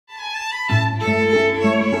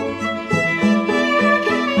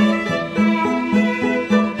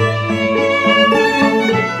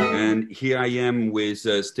here I am with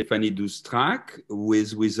Stéphanie Doustrac, who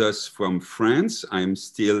is with us from France. I'm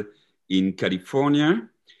still in California.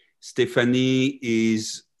 Stéphanie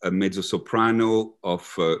is a mezzo-soprano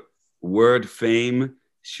of world fame.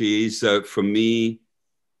 She is, for me,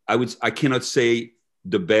 I cannot say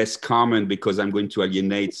the best Carmen because I'm going to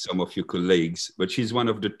alienate some of your colleagues, but she's one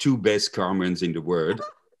of the two best Carmens in the world.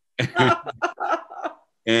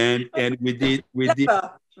 and we did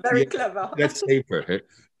very clever. That's safer.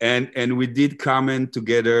 And we did Carmen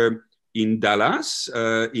together in Dallas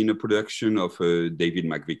in a production of David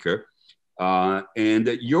McVicker. And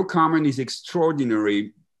your Carmen is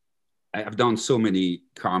extraordinary. I have done so many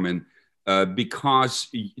Carmen because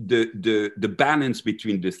the balance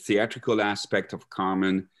between the theatrical aspect of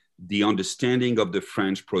Carmen, the understanding of the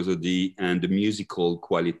French prosody, and the musical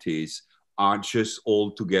qualities are just all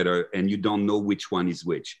together, and you don't know which one is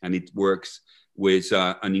which. And it works with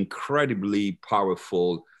an incredibly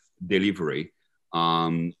powerful delivery.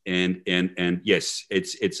 And yes,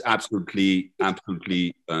 it's absolutely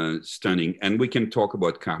stunning. And we can talk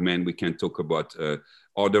about Carmen, we can talk about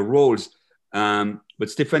other roles. But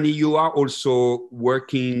Stéphanie, you are also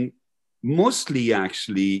working mostly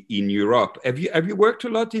actually in Europe. Have you worked a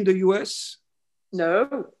lot in the US?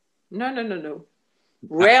 No.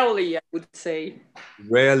 Rarely, I would say.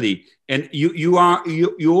 Rarely. And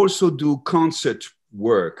you also do concert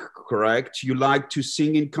work, correct? You like to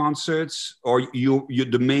sing in concerts, or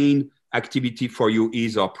the main activity for you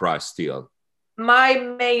is opera still?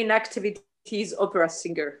 My main activity is opera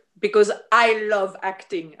singer because I love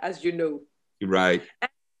acting, as you know. Right.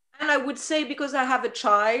 And I would say because I have a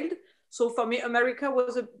child, so for me, America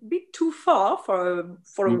was a bit too far for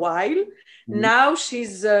a while. Mm-hmm. Now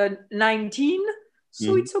she's 19,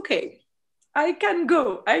 so it's okay. I can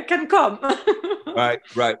go. I can come. Right.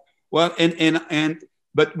 Well,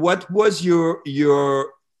 but what was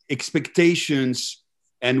your expectations,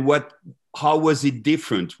 and how was it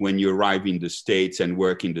different when you arrived in the States and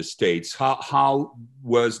work in the States? How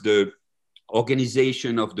was the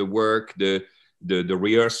organization of the work, the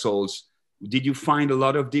rehearsals? Did you find a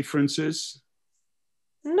lot of differences?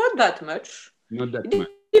 Not that much. Not that much.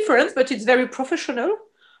 Difference, but it's very professional.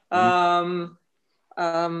 Very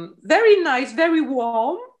nice, very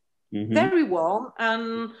warm. Mm-hmm. Very warm,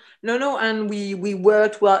 and and we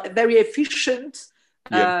worked well, very efficient.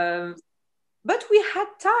 Yeah. But we had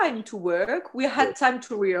time to work. We had time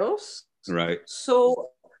to rehearse. Right.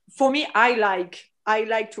 So for me, I like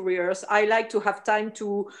to rehearse. I like to have time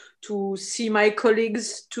to see my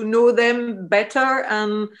colleagues, to know them better,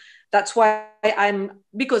 and that's why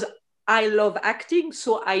because I love acting.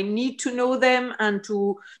 So I need to know them and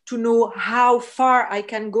to know how far I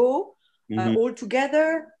can go. All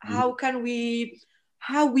together, how we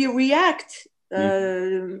react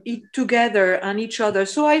it together and each other.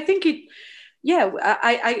 So I think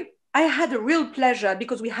I had a real pleasure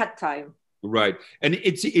because we had time. Right, and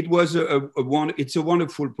it was it's a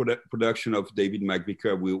wonderful production of David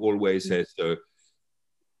McVicker, who always has a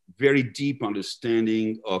very deep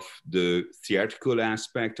understanding of the theatrical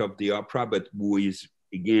aspect of the opera, but who is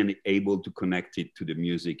again able to connect it to the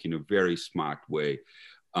music in a very smart way.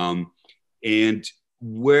 And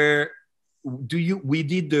where we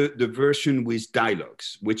did the version with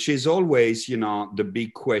dialogues, which is always, the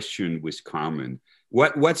big question with Carmen.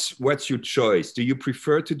 What's your choice? Do you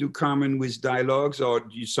prefer to do Carmen with dialogues, or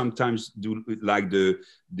do you sometimes do like the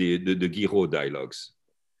Guiraud dialogues?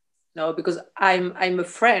 No, because I'm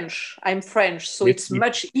French, so it's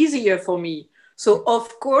much easier for me. So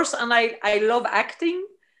of course, and I love acting,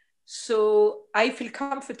 so I feel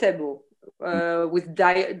comfortable with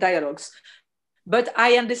dialogues. But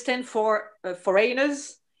I understand for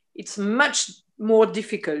foreigners, it's much more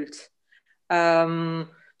difficult.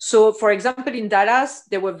 So, for example, in Dallas,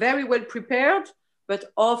 they were very well prepared,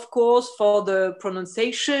 but of course, for the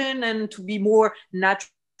pronunciation and to be more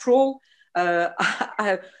natural,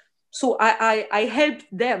 so I helped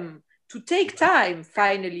them to take time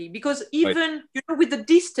finally, because even with the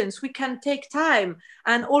distance, we can take time,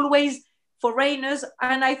 and always foreigners,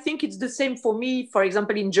 and I think it's the same for me. For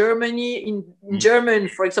example, in Germany, in German,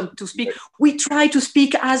 for example, to speak, we try to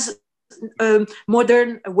speak as a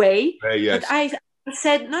modern way. Yes. But I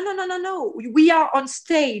said, no. We are on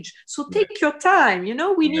stage, so take your time.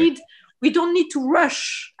 We don't need to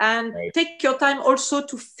rush, and take your time also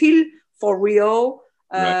to feel for real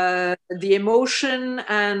the emotion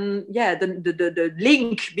and the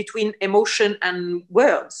link between emotion and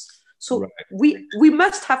words. So we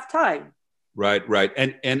must have time. Right.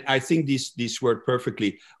 And I think this worked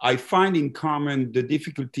perfectly. I find in Carmen the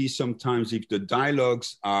difficulty sometimes if the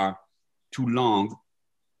dialogues are too long,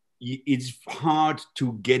 it's hard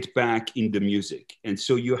to get back in the music. And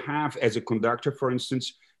so you have, as a conductor, for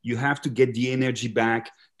instance, you have to get the energy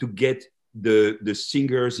back to get the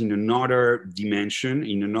singers in another dimension,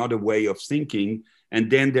 in another way of thinking. And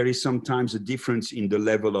then there is sometimes a difference in the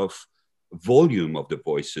level of volume of the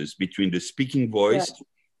voices between the speaking voice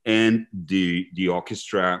and the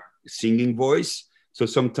orchestra singing voice. So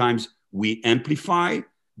sometimes we amplify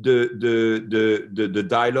the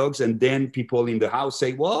dialogues, and then people in the house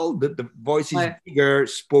say, well, the voice is bigger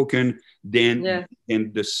spoken than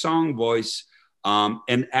the song voice.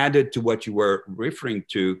 And added to what you were referring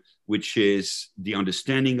to, which is the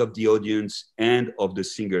understanding of the audience and of the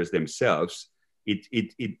singers themselves,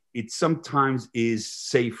 it sometimes is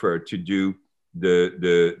safer to do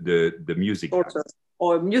the music.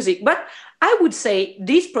 Or music. But I would say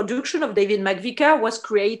this production of David McVicar was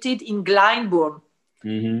created in Glyndebourne,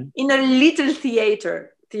 in a little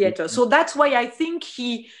theater. So that's why I think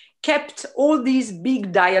he kept all these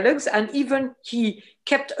big dialogues, and even he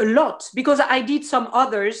kept a lot, because I did some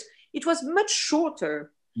others. It was much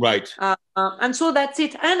shorter. Right. And so that's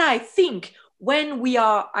it. And I think when we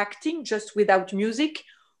are acting just without music,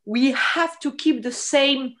 we have to keep the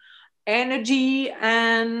same energy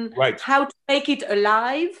and how to make it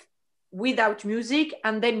alive without music,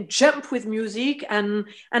 and then jump with music. And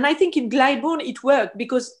I think in Glyndebourne it worked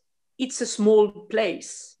because it's a small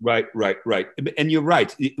place. Right. And you're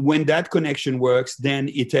right. When that connection works, then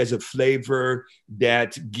it has a flavor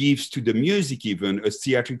that gives to the music even a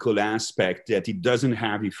theatrical aspect that it doesn't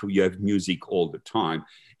have if you have music all the time.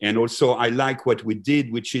 And also I like what we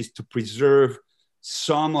did, which is to preserve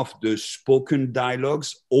some of the spoken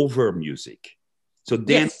dialogues over music. So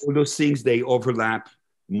then all those things, they overlap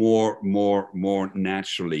more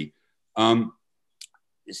naturally.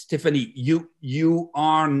 Stephanie, you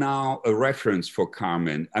are now a reference for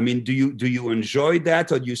Carmen. I mean, do you enjoy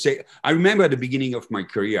that, or do you say? I remember at the beginning of my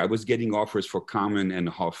career, I was getting offers for Carmen and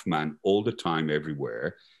Hoffman all the time,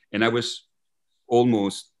 everywhere, and I was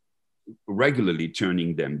almost regularly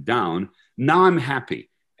turning them down. Now I'm happy.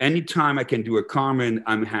 Anytime I can do a Carmen,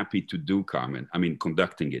 I'm happy to do Carmen. I mean,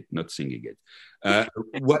 conducting it, not singing it.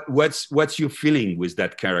 What's your feeling with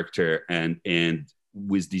that character and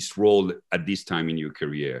with this role at this time in your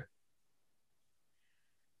career?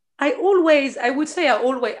 I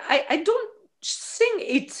don't sing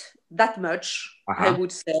it that much. I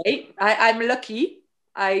would say I'm lucky.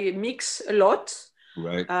 I mix a lot.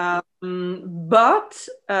 Right. But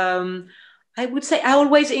I would say I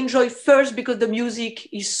always enjoy first because the music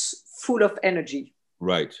is full of energy.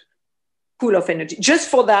 Right. Full of energy. Just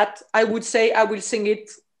for that, I would say I will sing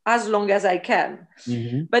it as long as I can.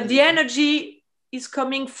 But the energy is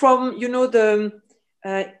coming from,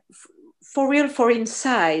 for real, for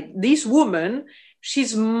inside. This woman,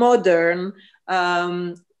 she's modern.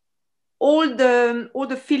 All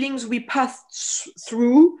the feelings we pass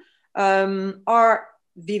through are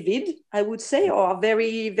vivid, I would say, or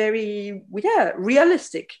very, very,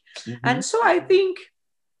 realistic. And so I think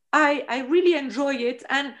I really enjoy it.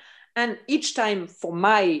 And each time, from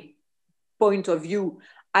my point of view,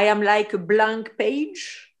 I am like a blank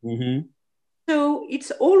page. So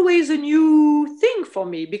it's always a new thing for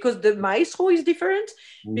me, because the maestro is different,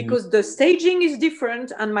 because the staging is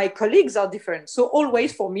different, and my colleagues are different. So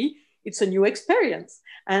always for me, it's a new experience.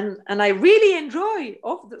 And I really enjoy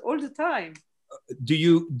all the time. Do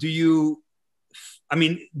you I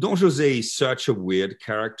mean, Don José is such a weird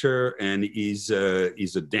character, and is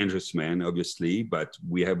a dangerous man, obviously, but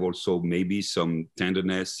we have also maybe some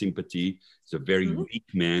tenderness, sympathy. He's a very weak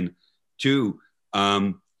man too.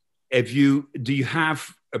 Do you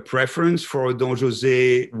have a preference for Don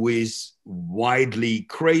José who is widely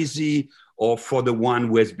crazy, or for the one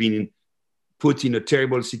who has been put in a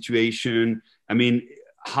terrible situation? I mean,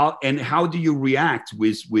 how do you react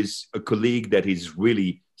with a colleague that is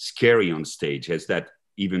really scary on stage? Has that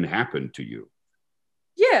even happened to you?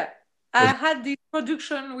 Yeah, I had this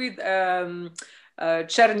production with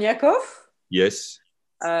Chernyakov. Yes.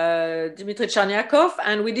 Dmitry Chernyakov,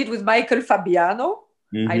 and we did with Michael Fabiano.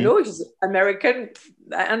 I know he's American,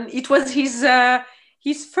 and it was his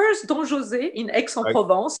first Don José in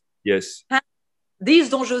Aix-en-Provence. Yes. And these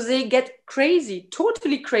Don José get crazy,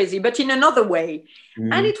 totally crazy, but in another way.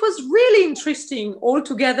 And it was really interesting all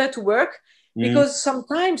together to work, because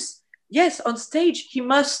sometimes, yes, on stage, he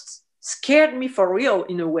must scared me for real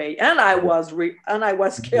in a way. And I was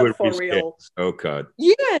scared for real. Oh God.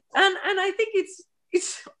 Yeah. And I think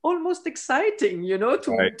it's almost exciting,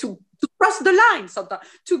 to cross the line sometimes,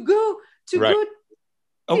 to go.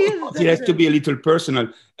 It has to be a little personal.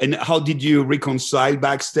 And how did you reconcile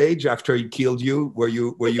backstage after he killed you? Were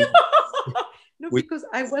you? No, We, because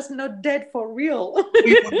I was not dead for real.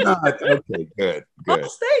 we were not. Okay, good, On good.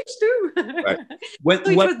 stage too. Right. When,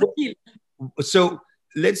 So it was the deal. so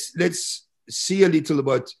let's see a little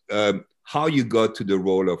about how you got to the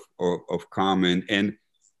role of Carmen, and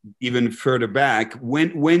even further back,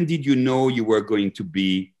 when did you know you were going to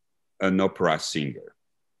be an opera singer?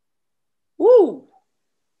 Ooh.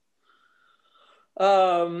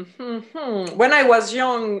 When I was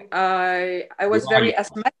young, I You was are very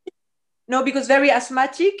asthmatic. No, because very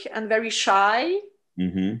asthmatic and very shy.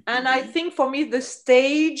 Mm-hmm. And I think for me, the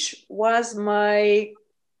stage was my,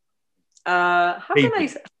 how can Saved I you.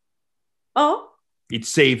 say? Oh, It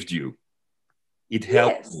saved you. It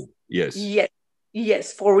helped yes. you. Yes. Yes.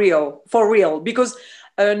 Yes, for real. For real. Because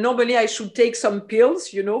normally I should take some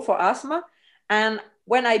pills, you know, for asthma. And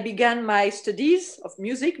when I began my studies of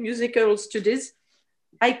musical studies,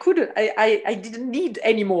 I didn't need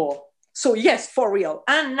anymore. So yes, for real.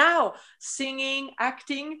 And now singing,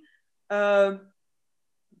 acting, uh,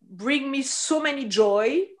 bring me so many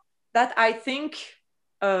joy that I think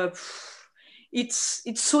uh, it's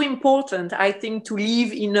so important. I think to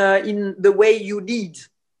live in the way you need,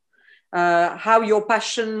 how your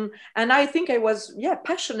passion. And I think I was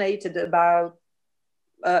passionate about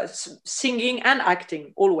singing and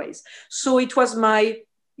acting always. So it was my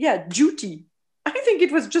duty. I think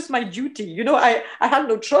it was just my duty. You know, I had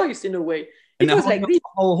no choice in a way. And It was like this.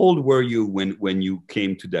 how old were you when you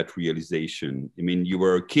came to that realization? I mean, you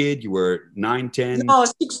were a kid, you were 9, 10? No,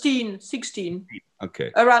 16, 16.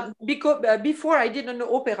 Okay. Around because before I didn't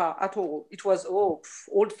know opera at all. It was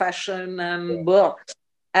old fashioned and blah.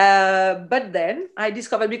 But then I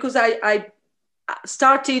discovered because I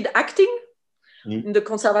started acting in the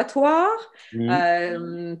conservatoire,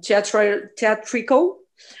 theatrical,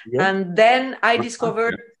 Yeah. and then I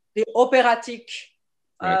discovered the operatic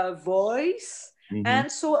Right. voice. Mm-hmm.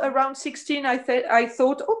 And so around 16, I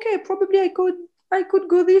thought, okay, probably I could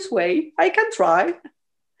go this way. I can try,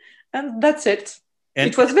 and that's it.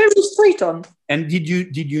 And it was very straight on. And did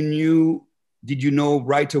you know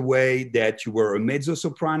right away that you were a mezzo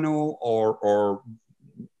soprano or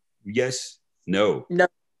yes, no?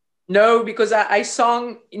 No, because I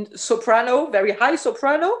sang in soprano, very high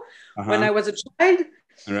soprano, when I was a child.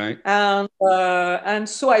 All right. And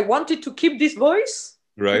so I wanted to keep this voice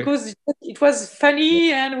Right. because it was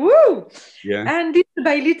funny and woo. Yeah. And little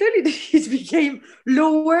by little, it became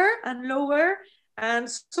lower and lower. And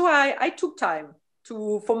so I took time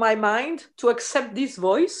for my mind to accept this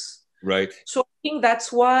voice. Right. So I think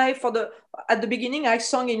that's why at the beginning I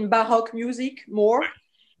sang in Baroque music more.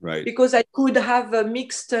 Right. Because I could have a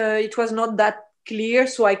mixed, it was not that clear,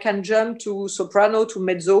 so I can jump to soprano, to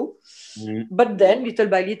mezzo. Mm-hmm. But then, little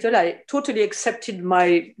by little, I totally accepted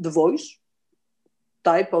the voice,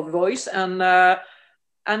 type of voice. And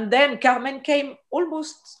then Carmen came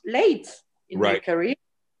almost late in my career.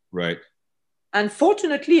 Right. And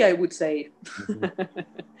fortunately, I would say. Mm-hmm.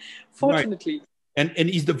 Fortunately. Right. And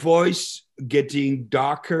is the voice getting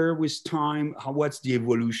darker with time? What's the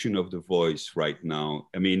evolution of the voice right now?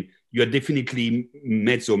 I mean, you're definitely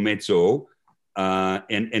mezzo,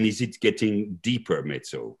 and is it getting deeper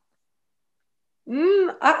mezzo?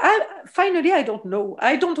 Finally, I don't know.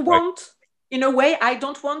 I don't want, in a way, I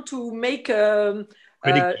don't want to make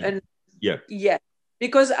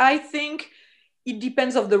because I think it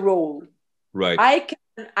depends of the role. Right.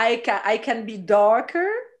 I can be darker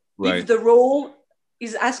if the role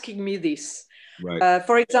is asking me this. Right.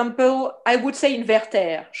 For example, I would say in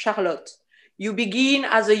Werther, Charlotte, you begin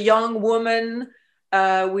as a young woman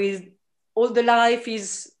with all the life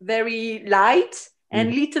is very light,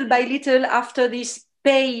 and little by little, after this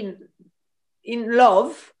pain in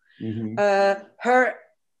love, her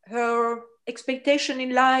expectation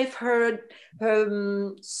in life, her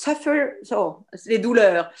les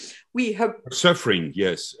douleurs, her suffering,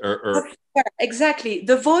 yes, exactly.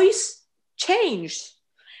 The voice changed,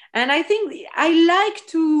 and I think I like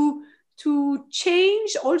to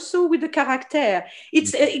change also with the character.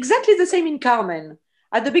 It's exactly the same in Carmen.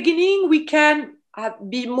 At the beginning, we can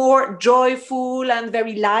be more joyful and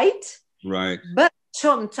very light, right? But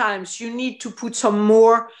sometimes you need to put some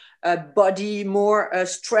more body, more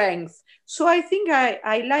strength. So I think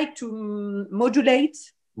I like to modulate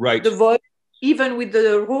the voice, even with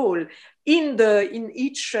the role in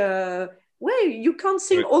each way. You can't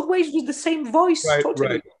sing always with the same voice.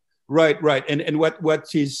 Totally. Right. And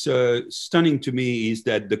what is stunning to me is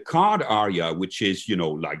that the card aria, which is,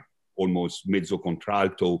 like almost mezzo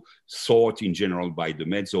contralto thought in general by the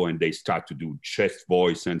mezzo, and they start to do chest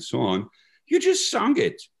voice and so on, you just sung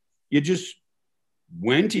it. You just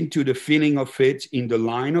went into the feeling of it, in the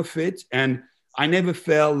line of it. And I never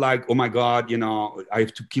felt like, oh my God, you know, I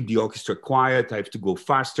have to keep the orchestra quiet. I have to go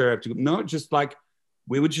faster. I have to no, just like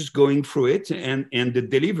we were just going through it, and the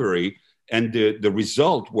delivery and the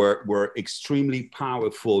result were extremely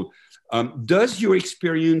powerful. Does your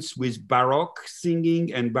experience with Baroque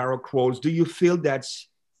singing and Baroque roles, do you feel that's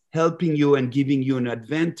helping you and giving you an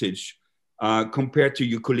advantage compared to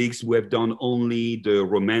your colleagues who have done only the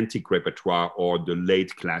romantic repertoire or the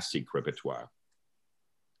late classic repertoire?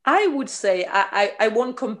 I would say I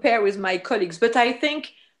won't compare with my colleagues, but I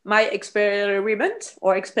think my experiment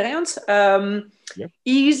or experience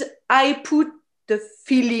is I put the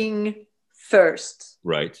feeling first.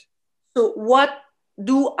 Right. So what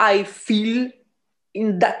do I feel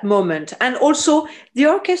in that moment? And also the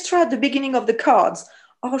orchestra at the beginning of the cards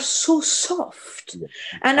are so soft. Yeah.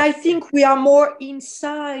 And I think we are more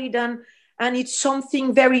inside, and it's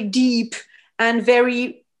something very deep and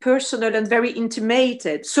very personal and very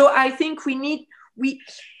intimated. So I think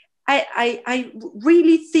I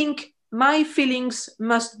really think my feelings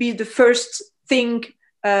must be the first thing,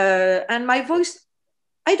 and my voice,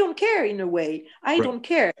 I don't care in a way. I don't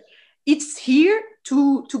care. It's here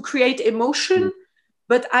to create emotion,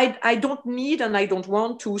 but I don't need and I don't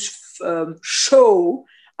want to show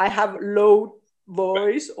I have low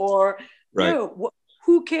voice or no.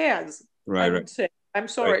 Who cares? I would say. I'm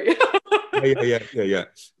sorry. Yeah.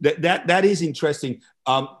 That is interesting,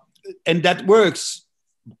 and that works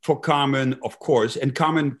for Carmen, of course. And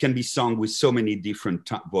Carmen can be sung with so many different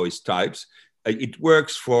voice types. It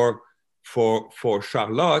works for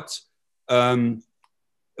Charlotte.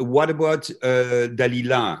 What about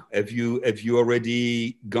Dalila? Have you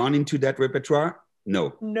already gone into that repertoire?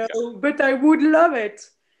 No, but I would love it.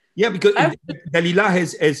 Yeah, because Dalila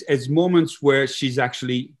has moments where she's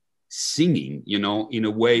actually singing, you know, in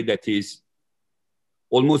a way that is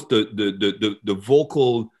almost the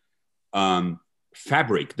vocal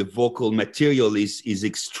fabric, the vocal material is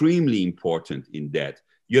extremely important in that.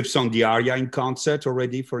 You have sung the aria in concert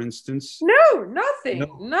already, for instance? No, nothing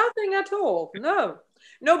at all.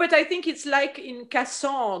 No, but I think it's like in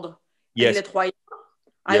Cassandre and Les Troyens.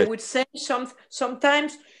 I would say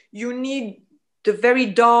sometimes you need the very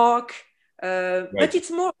dark, but it's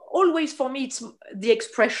more always for me, it's the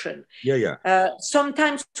expression.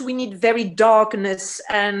 Sometimes we need very darkness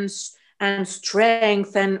and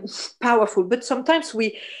strength and powerful, but sometimes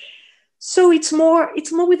so it's more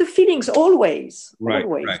with the feelings always.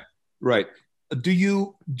 Right. Do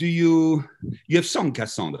you have sung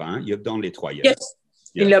Cassandra? Hein? You have done Les Troyens. Yes.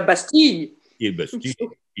 In La Bastille. In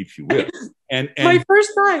Bastille, if you will. And my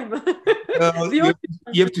first time.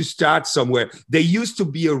 You have to start somewhere. There used to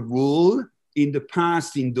be a rule in the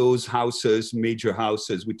past in those houses, major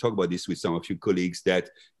houses. We talk about this with some of your colleagues, that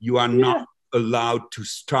you are not allowed to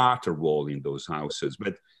start a role in those houses.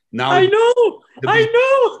 But now I know.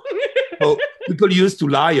 So people used to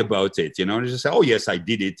lie about it, you know, and just say, "Oh yes, I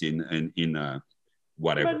did it in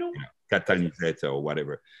whatever, Catalanizeta or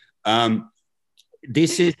whatever."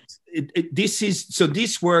 This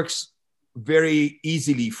works very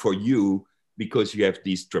easily for you because you have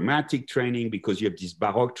this dramatic training, because you have this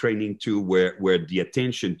Baroque training too, where the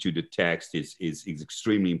attention to the text is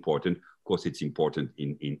extremely important. Of course, it's important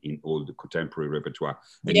in all the contemporary repertoire.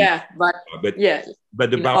 But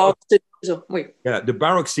the Baroque, the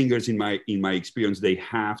Baroque singers, in my experience, they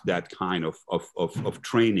have that kind of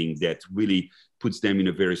training that really puts them in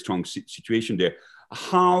a very strong situation there.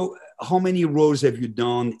 How many roles have you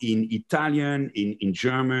done in Italian, in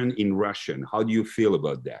German, in Russian? How do you feel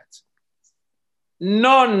about that?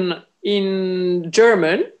 None in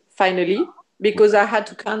German, finally, because I had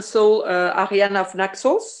to cancel Ariane of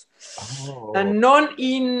Naxos. And none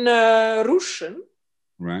in Russian.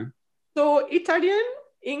 Right. So Italian,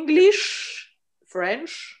 English,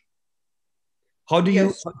 French. How do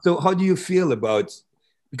you feel about,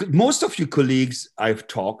 because most of your colleagues I've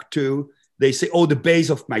talked to, they say, "Oh, the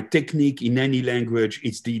base of my technique in any language,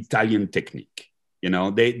 it's the Italian technique." You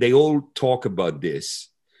know, they all talk about this.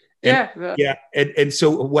 And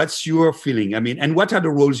so what's your feeling? I mean, and what are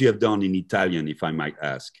the roles you have done in Italian, if I might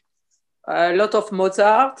ask? A lot of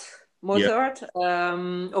Mozart,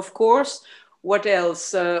 of course. What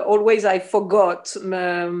else? Always I forgot.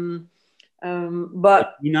 But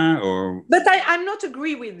I'm not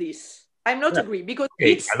agree with this. I'm not agree because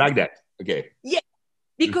I like that. Okay. Yeah,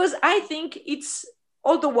 because I think it's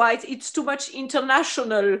otherwise it's too much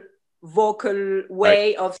international vocal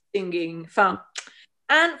way of singing.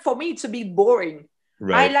 And for me, it's a bit boring.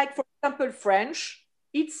 I like, for example, French.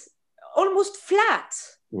 It's almost flat.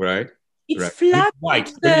 Right. It's right. flat. White.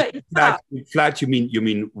 Flat. You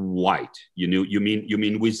mean white. You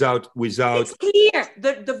mean without. It's clear.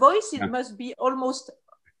 The voice Yeah. must be almost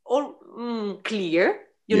all clear.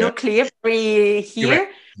 Yeah. Clear, very here.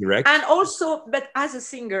 Direct. And also, but as a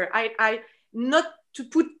singer, I not to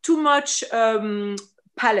put too much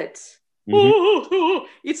palette. Mm-hmm.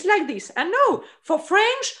 It's like this. And no, for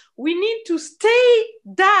French, we need to stay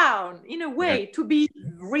down in a way to be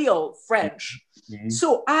real French. Mm-hmm.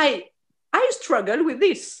 So I struggle with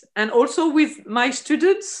this. And also with my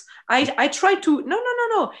students, I try to,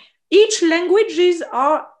 no. Each languages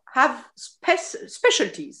have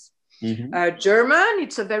specialties. Mm-hmm. German,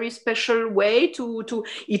 it's a very special way to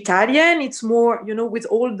Italian, it's more, with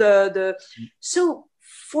all the so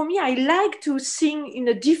for me, I like to sing in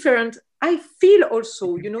a different, I feel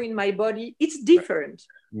also, in my body, it's different.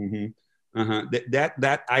 Mm-hmm.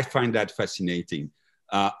 That I find that fascinating.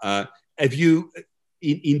 Have you,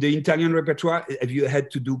 in the Italian repertoire, have you had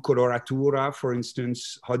to do coloratura, for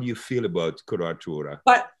instance? How do you feel about coloratura?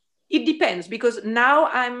 But it depends, because now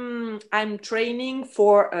I'm training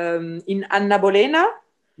for in Anna Bolena.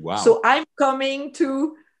 Wow. So I'm coming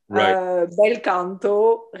to bel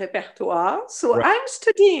canto repertoire. So I'm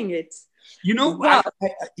studying it. Wow.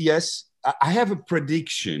 Yes, I have a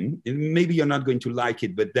prediction. Maybe you're not going to like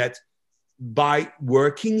it, but that by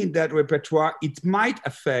working in that repertoire, it might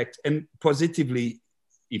affect, and positively,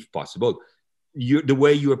 if possible, the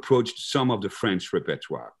way you approach some of the French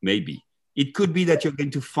repertoire. Maybe. It could be that you're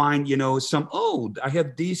going to find, I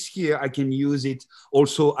have this here. I can use it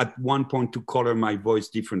also at one point to color my voice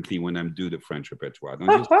differently when I'm doing the French repertoire.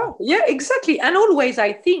 Yeah, exactly. And always,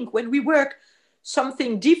 I think when we work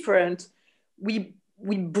something different, we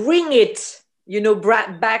bring it,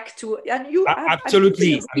 back to, and you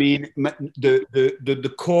absolutely. I mean,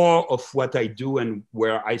 the core of what I do and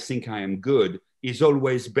where I think I am good is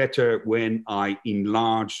always better when I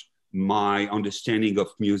enlarge my understanding of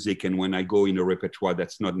music, and when I go in a repertoire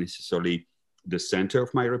that's not necessarily the center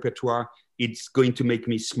of my repertoire, it's going to make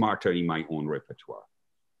me smarter in my own repertoire.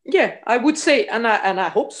 Yeah, I would say, and I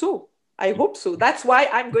hope so. I hope so. That's why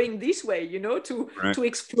I'm going this way, to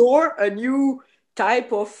explore a new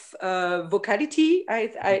type of vocality.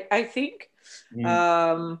 I think,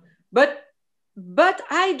 but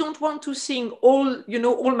I don't want to sing all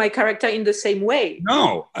my character in the same way.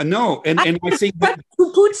 No, and I think that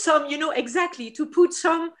to put some, exactly, to put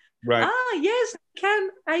some. Right. Yes,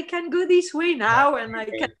 I can go this way now, and I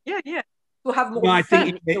can, to have more fun. I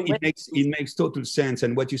think it makes total sense.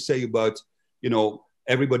 And what you say about,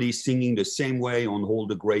 everybody singing the same way on all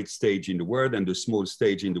the great stage in the world and the small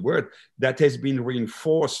stage in the world, that has been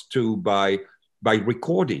reinforced too by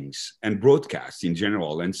recordings and broadcasts in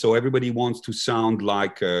general. And so everybody wants to sound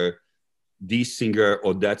like this singer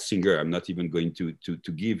or that singer. I'm not even going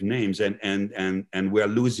to give names, and we're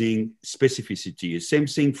losing specificity. Same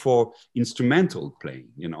thing for instrumental playing,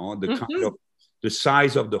 the kind of the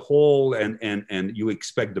size of the whole, and you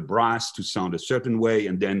expect the brass to sound a certain way,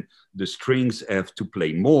 and then the strings have to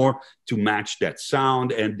play more to match that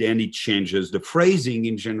sound, and then it changes the phrasing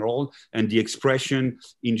in general and the expression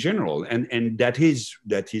in general, and that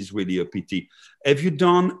is really a pity. Have you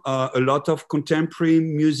done a lot of contemporary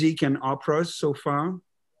music and operas so far?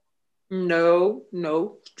 No,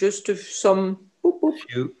 just some. A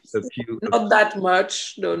few. Not that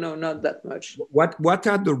much. No, not that much. What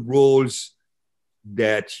are the roles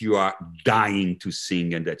that you are dying to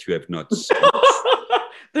sing and that you have not sung?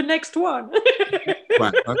 The next one.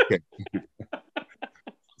 Well, okay.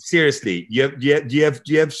 Seriously, do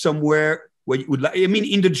you have somewhere where you would like? I mean,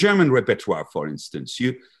 in the German repertoire, for instance,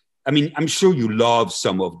 I'm sure you love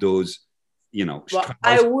some of those, Well,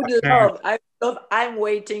 I would love. I'm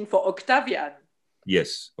waiting for Octavian.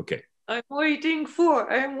 Yes. Okay. I'm waiting for.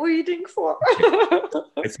 Okay.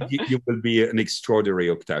 I think you will be an extraordinary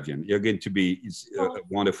Octavian. You're going to be a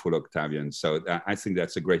wonderful Octavian. So I think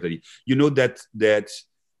that's a great idea. You know that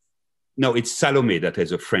no, it's Salome that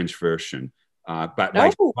has a French version,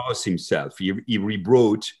 by Strauss himself. He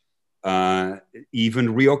rewrote,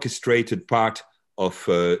 even reorchestrated part of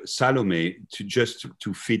Salome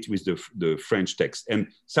to fit with the French text.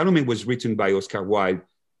 And Salome was written by Oscar Wilde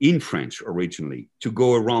in French originally to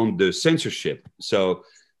go around the censorship. So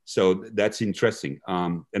that's interesting.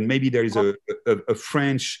 And maybe there is a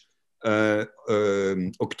French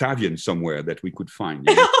Octavian somewhere that we could find.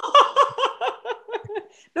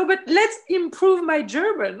 No, but let's improve my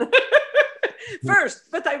German first.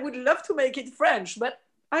 But I would love to make it French. But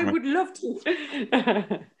I would love to.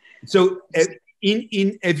 So,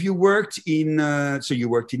 have you worked in? So you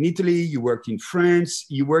worked in Italy. You worked in France.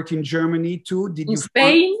 You worked in Germany too. Did you?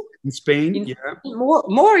 Spain? In Spain, in, yeah.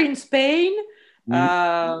 more in Spain.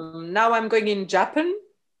 Mm. Now I'm going in Japan,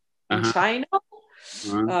 in Uh-huh. China,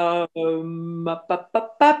 Uh-huh.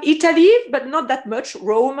 Italy, but not that much.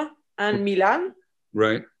 Rome and Milan.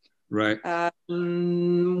 Right, right,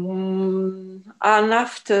 And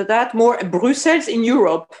after that, more Brussels in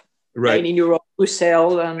Europe, right. mainly in Europe,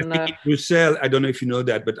 Brussels I and think in Brussels, I don't know if you know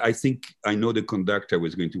that, but I think I know the conductor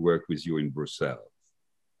was going to work with you in Brussels.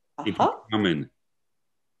 If you uh-huh. come in.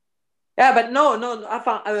 Yeah, but no,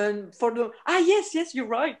 for the yes, you're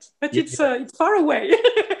right, but Yeah, it's far away.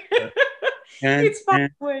 yeah. It's far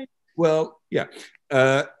And away. well, yeah.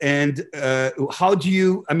 And how do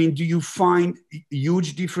you, I mean, do you find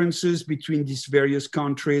huge differences between these various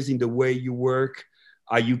countries in the way you work?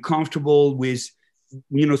 Are you comfortable with,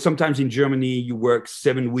 you know, sometimes in Germany you work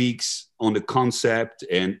 7 weeks on the concept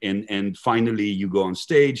and finally you go on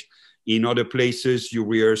stage. In other places you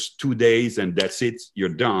rehearse 2 days and that's it,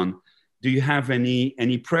 you're done. Do you have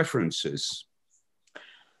any preferences?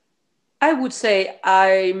 I would say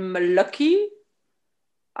I'm lucky.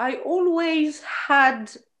 I always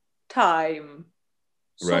had time,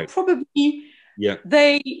 so Right. probably Yeah.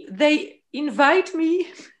 they invite me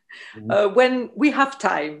when we have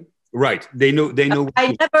time. Right. They know what to.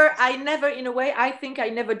 I never, in a way, I think I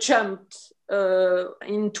never jumped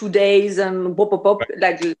in 2 days and pop, pop, pop, Right.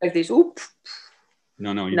 like this. Oop,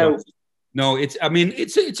 No, no, you don't. no. No, it's, I mean,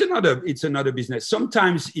 it's another business.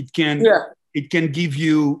 Sometimes Yeah, it can give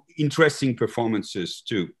you interesting performances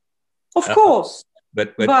too. of Uh, course,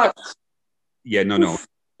 but but yeah, no, no, oof.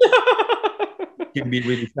 it can be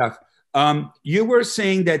really tough. You were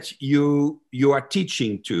saying that you are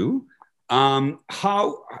teaching too. How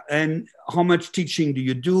much teaching do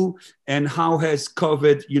you do, and how has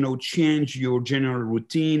COVID, you know, changed your general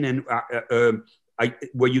routine? And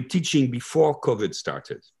were you teaching before COVID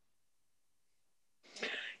started?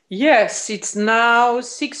 Yes, it's now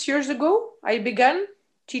 6 years ago I began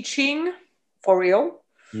teaching for real.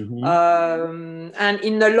 Mm-hmm. And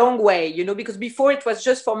in a long way, because before it was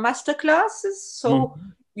just for master classes. So Mm-hmm.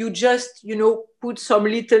 you just, put some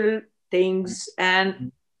little things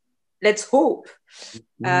and let's hope.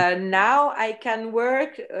 Mm-hmm. Now I can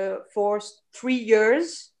work for 3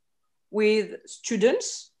 years with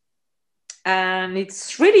students, and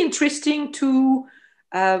it's really interesting to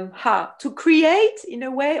create in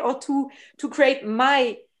a way, or to create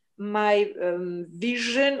my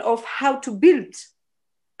vision of how to build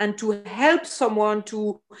and to help someone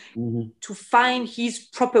Mm-hmm. to find his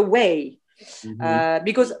proper way. Mm-hmm.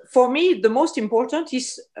 Because for me, the most important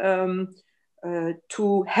is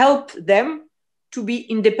to help them to be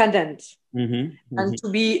independent Mm-hmm. Mm-hmm. and to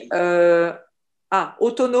be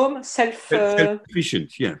autonome,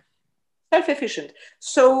 Self-sufficient, yeah. self-efficient.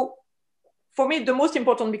 So for me, the most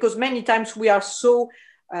important, because many times we are so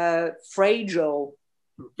fragile,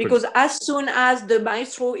 because as soon as the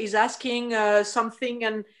maestro is asking something,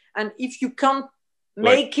 and if you can't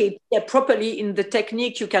Right. make it properly in the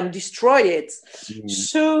technique, you can destroy it. Mm-hmm.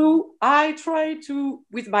 So I try to,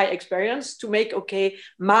 with my experience, to make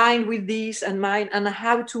mine with this and mine, and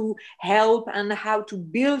how to help and how to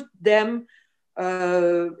build them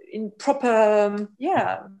in proper,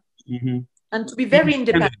 Mm-hmm. and to be very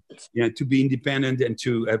independent. Yeah, to be independent and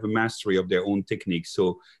to have a mastery of their own technique,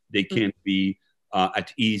 so they can be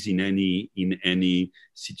at ease in any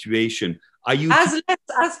situation. Are you As less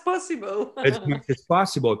as possible. as much as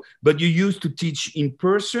possible? But you used to teach in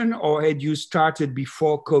person, or had you started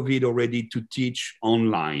before COVID already to teach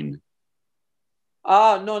online?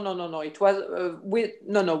 Oh, no. It was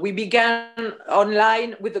we began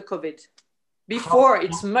online with the COVID. How, Before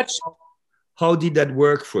it's much. how did that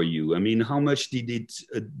work for you? I mean, how much did it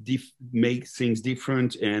make things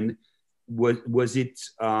different? And was it,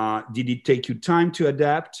 did it take you time to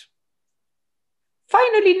adapt?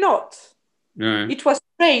 Finally not. Uh, It was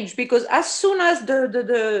strange because as soon as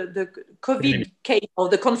the COVID came, or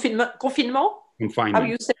the confinement, how confinement.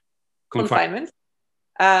 you say Confinement. confinement,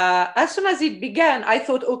 as soon as it began, I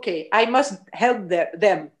thought, okay, I must help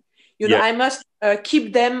them. Yeah. I must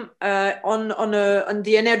keep them on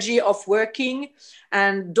the energy of working,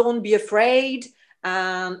 and don't be afraid.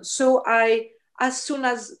 And so as soon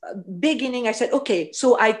as beginning, I said, okay.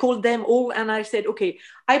 So I called them all and I said, okay,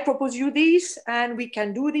 I propose you this, and we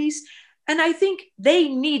can do this. And I think they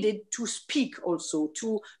needed to speak also,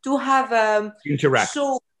 to have Interact.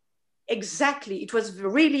 so. Exactly. It was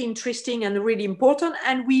really interesting and really important.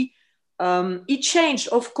 And it changed,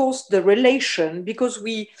 of course, the relation, because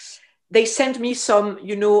they sent me some,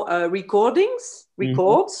 records.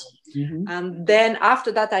 Mm-hmm. And then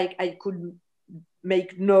after that, I could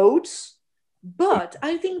make notes. But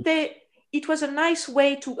I think it was a nice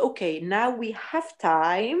way to, okay, now we have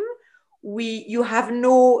time. You have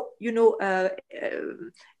no,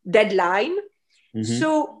 deadline.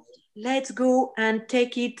 So let's go and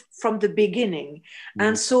take it from the beginning.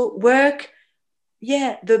 And so work,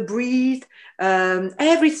 the breathe,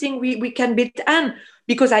 everything we can build. And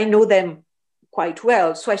because I know them quite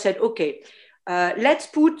well, so I said, okay, let's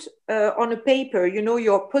put on a paper,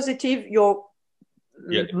 your positive, your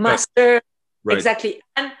master, exactly,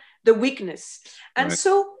 and the weakness. And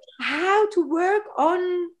so how to work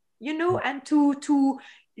on, and to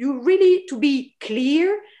you really to be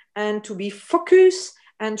clear and to be focused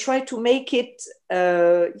and try to make it,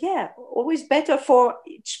 always better for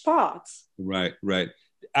each part. Right.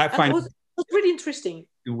 I find it was really interesting.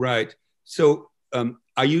 Right. So,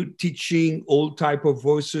 are you teaching all type of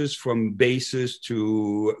voices from basses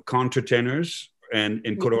to countertenors and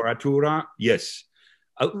coloratura? Yes.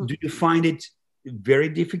 Do you find it very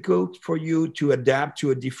difficult for you to adapt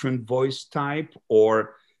to a different voice type,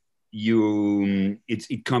 or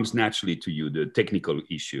it comes naturally to you, the technical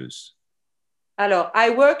issues? Alors, I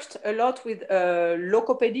worked a lot with a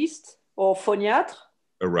logopedist or phoniatre.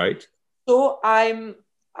 Right. So I'm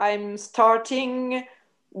starting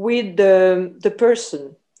with the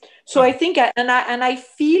person. So I think, I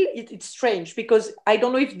feel it's strange because I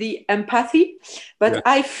don't know if the empathy, but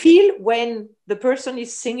I feel when the person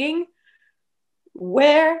is singing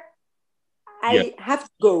where I have to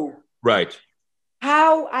go. Right.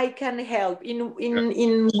 How I can help,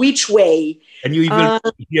 in which way. And you even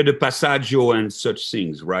hear the passaggio and such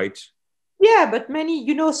things, right? Yeah, but many,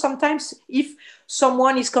 sometimes if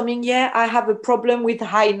someone is coming, I have a problem with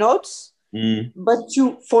high notes, but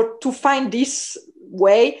to find this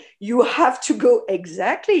way, you have to go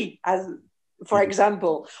exactly as, for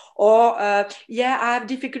example, or I have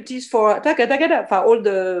difficulties for all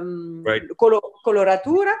the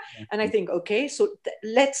coloratura, and I think, okay, so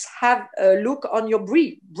let's have a look on your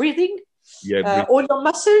breathing, all your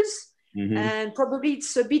muscles. And probably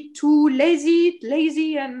it's a bit too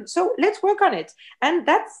lazy, and so let's work on it. And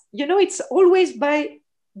that's, it's always by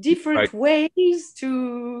different ways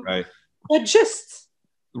to adjust.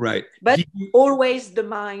 Right. But always the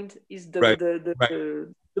mind is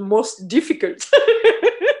the most difficult.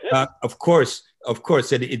 Of course,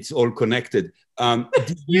 and it's all connected.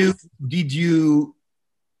 Did you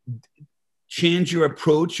change your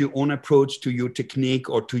own approach to your technique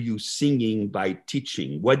or to you singing by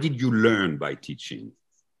teaching? What did you learn by teaching?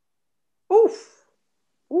 Oof.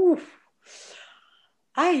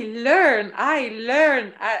 I learn.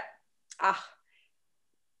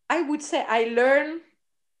 I would say I learn.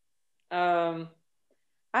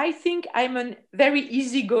 I think I'm a very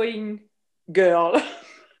easygoing girl.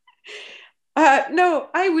 No,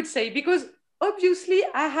 I would say, because obviously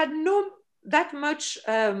I had no that much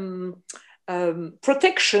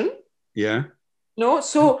protection. Yeah. No,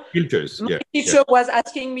 so filters. My teacher was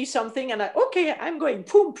asking me something, and I'm going,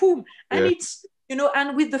 boom. And it's,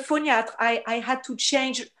 and with the phoniatre, I had to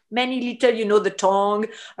change many little, the tongue,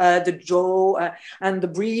 the jaw, and the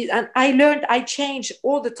breathe. And I changed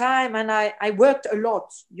all the time, and I worked a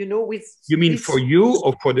lot, with. You mean for you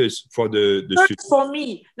or for the first for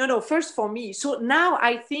me? No, first for me. So now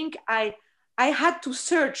I think I had to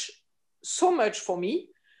search so much for me.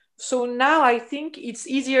 So now I think it's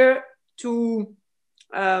easier to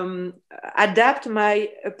adapt my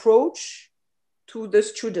approach to the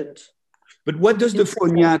student. But what does the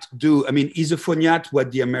phoniatre do? I mean, is a phoniatre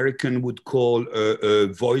what the American would call a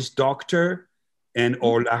voice doctor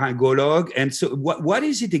or laryngologue? And so what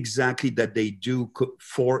is it exactly that they do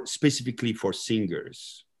specifically for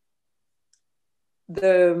singers?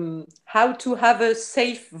 How to have a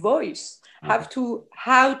safe voice,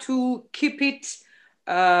 how to keep it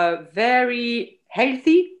very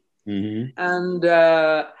healthy, and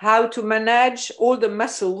how to manage all the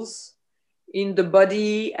muscles in the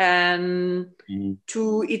body, and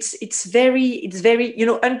it's very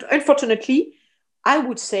unfortunately, I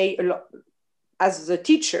would say a lot as a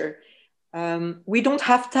teacher, we don't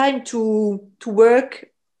have time to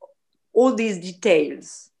work all these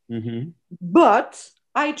details. But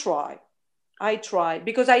I try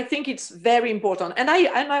because I think it's very important, and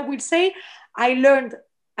I would say I learned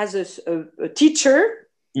as a teacher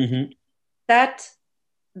that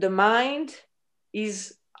the mind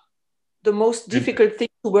is the most difficult thing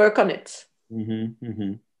to work on it.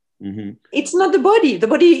 It's not the body. The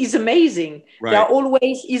body is amazing. They are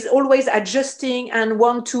always adjusting and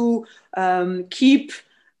want to keep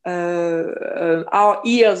our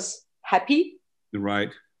ears happy.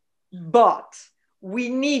 Right. But we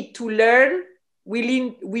need to learn. We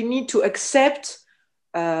need to accept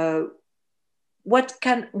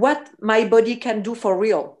what my body can do for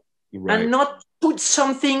real, Right. and not put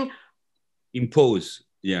something. Impose.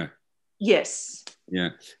 Yeah. Yes. Yeah.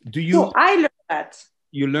 Do you? So I learned that.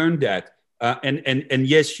 You learned that, and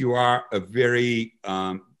yes, you are a very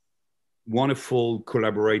wonderful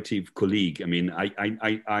collaborative colleague. I mean,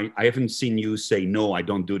 I haven't seen you say no, I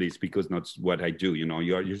don't do this because that's what I do. You know,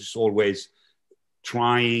 you're just always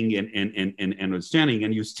trying and understanding,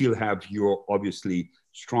 and you still have your obviously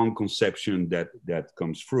strong conception that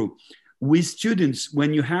comes through with students.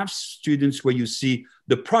 When you have students where you see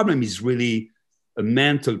the problem is really a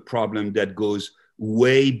mental problem that goes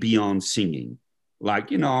way beyond singing,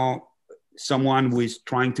 like, you know, someone who is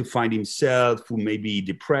trying to find himself, who may be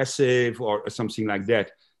depressive or something like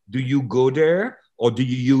that, do you go there, or do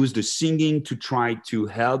you use the singing to try to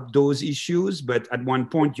help those issues? But at one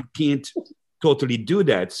point you can't totally do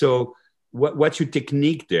that. So what's your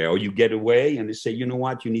technique there? Or you get away and they say, you know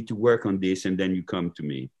what, you need to work on this, and then you come to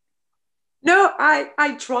me? No,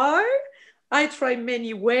 I try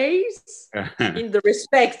many ways in the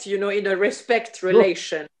respect, you know, in a respect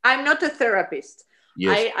relation. I'm not a therapist.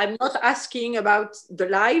 Yes. I'm not asking about the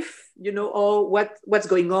life, you know, or what's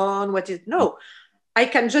going on, no. I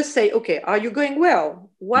can just say, okay, are you going well?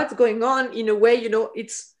 What's going on, in a way, you know,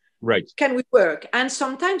 it's right. Can we work? And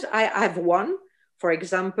sometimes I have one, for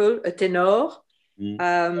example, a tenor.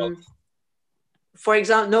 For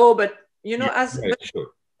example, no, but you know, yeah, right, sure.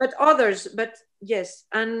 But others, but yes,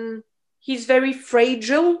 and he's very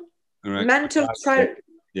fragile, right. mental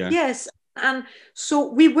yeah. Yes, and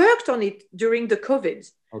so we worked on it during the COVID.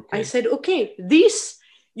 Okay. I said, okay, this,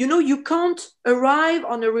 you know, you can't arrive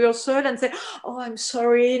on a rehearsal and say, oh, I'm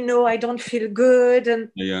sorry, no, I don't feel good, and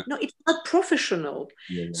no, it's not professional.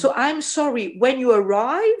 So I'm sorry. When you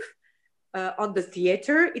arrive on the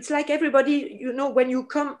theater, it's like everybody, you know, when you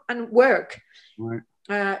come and work,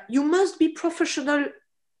 right. You must be professional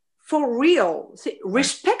for real,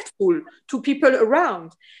 respectful to people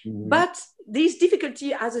around. But this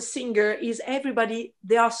difficulty as a singer is everybody,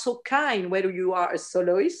 they are so kind, whether you are a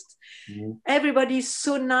soloist, everybody is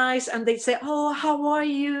so nice, and they say, oh, how are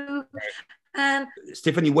you? And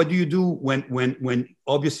Stéphanie, what do you do when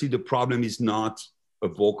obviously the problem is not a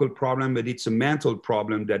vocal problem, but it's a mental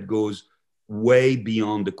problem that goes way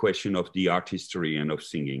beyond the question of the artistry and of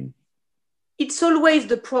singing? It's always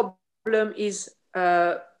the problem is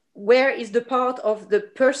where is the part of the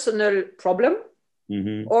personal problem,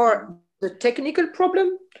 or the technical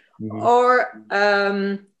problem, or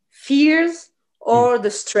fears, or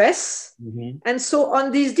the stress. And so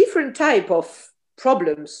on these different type of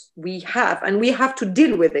problems we have, and we have to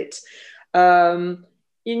deal with it,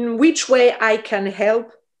 in which way I can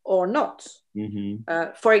help or not.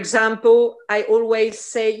 For example, I always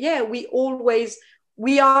say, yeah,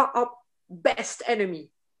 we are our best enemy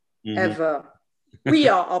ever. We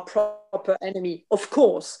are our proper enemy, of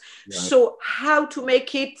course. Right. So how to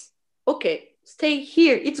make it, okay, stay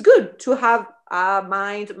here. It's good to have a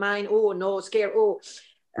mind, oh no, scare, oh.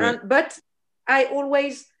 Right. But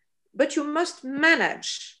you must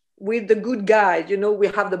manage with the good guy. You know, we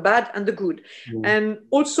have the bad and the good. And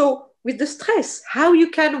also with the stress, how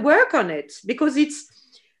you can work on it. Because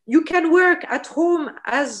you can work at home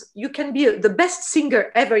as you can be the best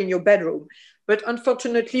singer ever in your bedroom. But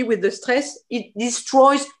unfortunately, with the stress, it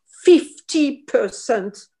destroys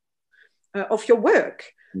 50% of your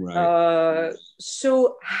work. Right.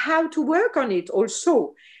 So how to work on it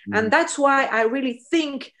also. And that's why I really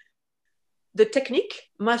think the technique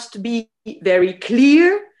must be very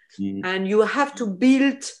clear, and you have to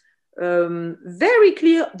build very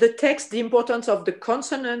clear the text, the importance of the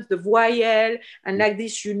consonants, the voyelle, and like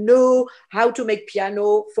this, you know how to make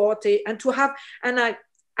piano, forte, and to have, and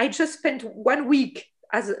I just spent 1 week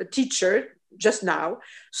as a teacher just now.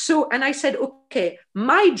 So, and I said, okay,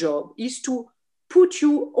 my job is to put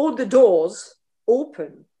you all the doors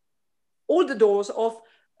open, all the doors of,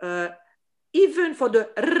 even for the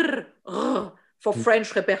for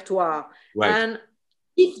French repertoire. Right. And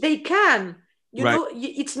if they can, you know,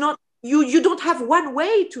 it's not, you don't have one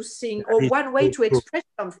way to sing or one way to express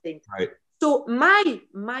something. Right. So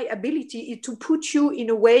my ability is to put you in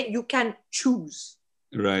a way you can choose.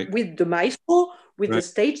 Right. With the maestro, with the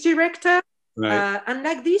stage director, and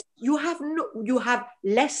like this, you have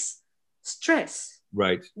less stress.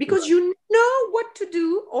 Right. Because you know what to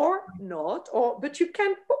do or not, but you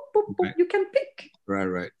can you can pick.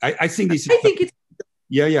 Right. I think this is. I think it's.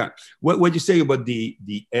 Yeah. What you say about the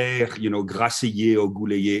air, you know, grassiller or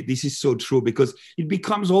gouleiller, this is so true, because it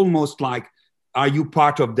becomes almost like are you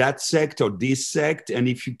part of that sect or this sect? And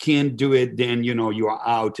if you can't do it, then you are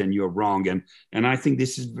out and you're wrong. And I think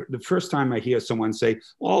this is the first time I hear someone say,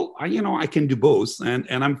 well, I can do both, and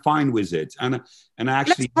I'm fine with it. And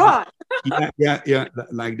actually, yeah,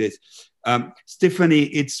 like this. Stephanie,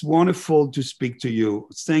 it's wonderful to speak to you.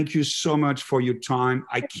 Thank you so much for your time.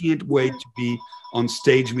 I can't wait to be on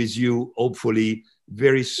stage with you, hopefully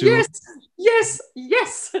very soon.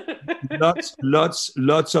 Yes.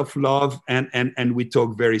 lots of love, and we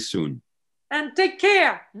talk very soon. And take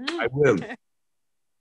care. I will.